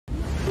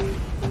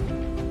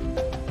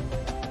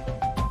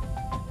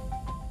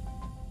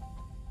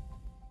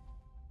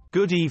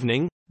Good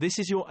evening, this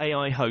is your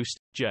AI host,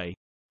 Jay.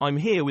 I'm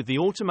here with the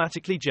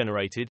automatically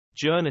generated,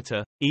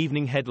 Journato,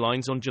 evening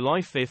headlines on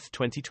July 5,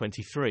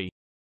 2023.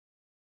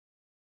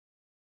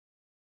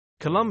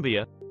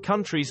 Colombia,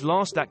 country's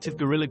last active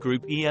guerrilla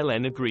group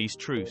ELN agrees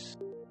truce.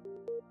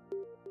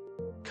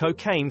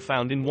 Cocaine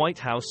found in White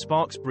House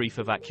sparks brief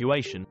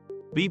evacuation.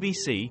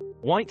 BBC,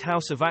 White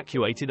House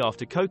evacuated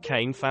after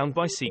cocaine found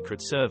by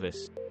Secret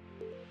Service.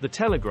 The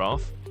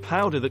Telegraph,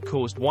 powder that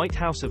caused White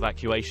House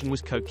evacuation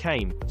was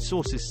cocaine,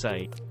 sources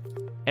say.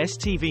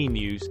 STV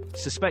News,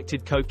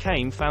 suspected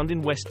cocaine found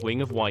in West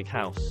Wing of White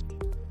House.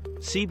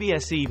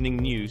 CBS Evening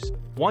News,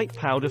 white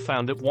powder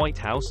found at White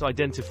House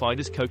identified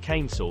as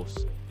cocaine source.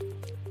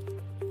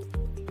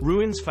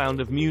 Ruins found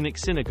of Munich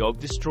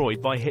synagogue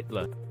destroyed by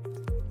Hitler.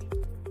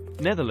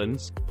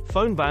 Netherlands,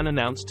 phone ban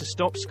announced to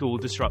stop school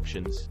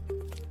disruptions.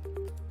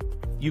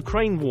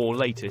 Ukraine war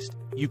latest,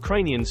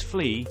 Ukrainians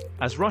flee,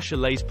 as Russia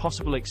lays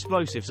possible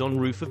explosives on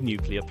roof of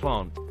nuclear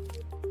plant.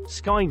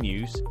 Sky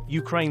News,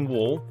 Ukraine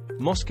war,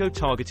 Moscow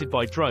targeted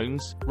by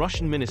drones,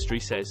 Russian ministry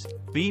says.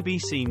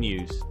 BBC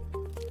News.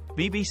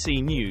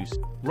 BBC News,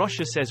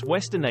 Russia says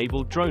West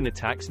enabled drone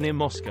attacks near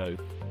Moscow.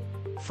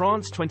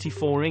 France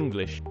 24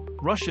 English,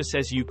 Russia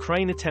says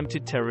Ukraine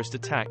attempted terrorist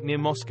attack near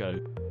Moscow.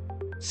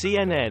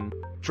 CNN,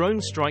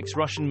 drone strikes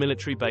Russian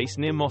military base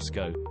near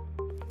Moscow.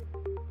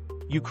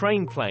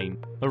 Ukraine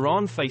plane,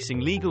 Iran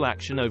facing legal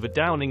action over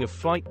downing of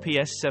Flight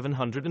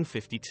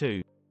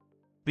PS752.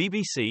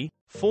 BBC,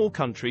 4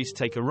 countries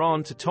take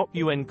Iran to top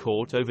UN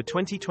court over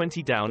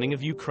 2020 downing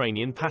of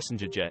Ukrainian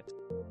passenger jet.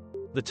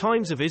 The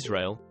Times of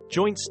Israel,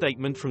 joint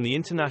statement from the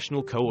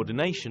International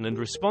Coordination and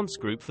Response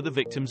Group for the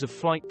Victims of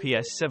Flight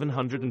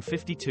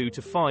PS752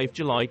 to 5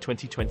 July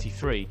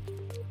 2023.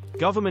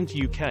 Government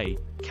UK,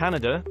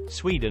 Canada,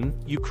 Sweden,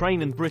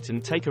 Ukraine and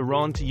Britain take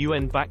Iran to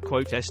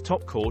UN-S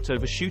top court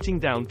over shooting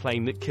down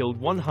plane that killed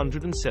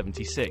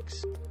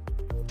 176.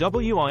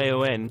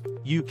 WION,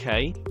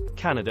 UK,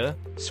 Canada,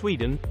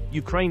 Sweden,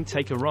 Ukraine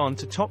take Iran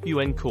to top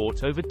UN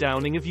court over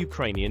downing of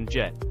Ukrainian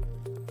jet.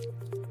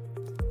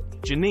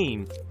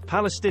 Jenin,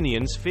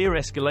 Palestinians fear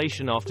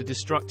escalation after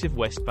destructive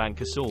West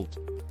Bank assault.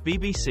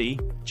 BBC,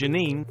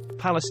 Jenin,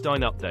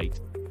 Palestine update.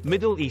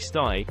 Middle East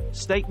Eye,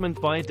 statement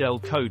by Adel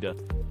Koda.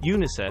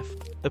 UNICEF,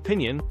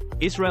 opinion,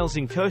 Israel's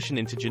incursion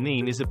into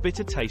Jenin is a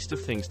bitter taste of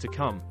things to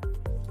come.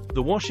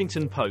 The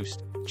Washington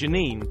Post,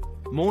 Jenin,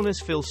 mourners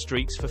fill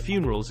streets for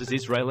funerals as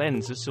Israel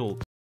ends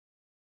assault.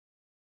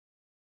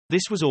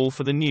 This was all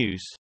for the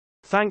news.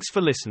 Thanks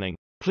for listening.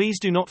 Please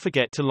do not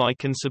forget to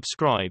like and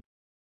subscribe.